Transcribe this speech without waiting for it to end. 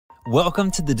Welcome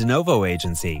to the Novo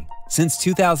Agency. Since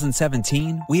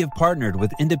 2017, we have partnered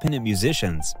with independent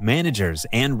musicians, managers,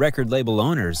 and record label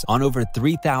owners on over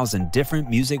 3,000 different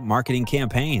music marketing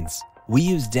campaigns. We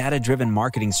use data-driven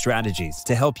marketing strategies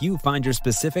to help you find your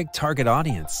specific target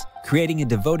audience, creating a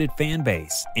devoted fan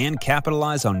base, and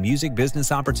capitalize on music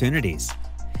business opportunities.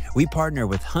 We partner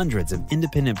with hundreds of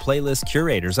independent playlist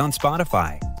curators on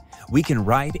Spotify. We can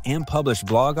write and publish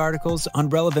blog articles on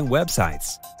relevant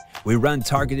websites. We run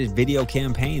targeted video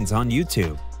campaigns on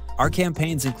YouTube. Our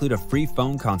campaigns include a free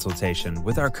phone consultation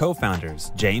with our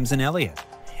co-founders, James and Elliot.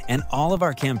 And all of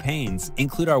our campaigns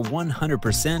include our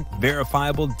 100%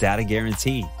 verifiable data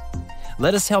guarantee.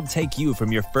 Let us help take you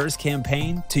from your first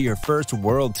campaign to your first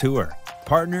world tour.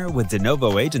 Partner with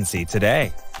Novo Agency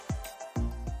today.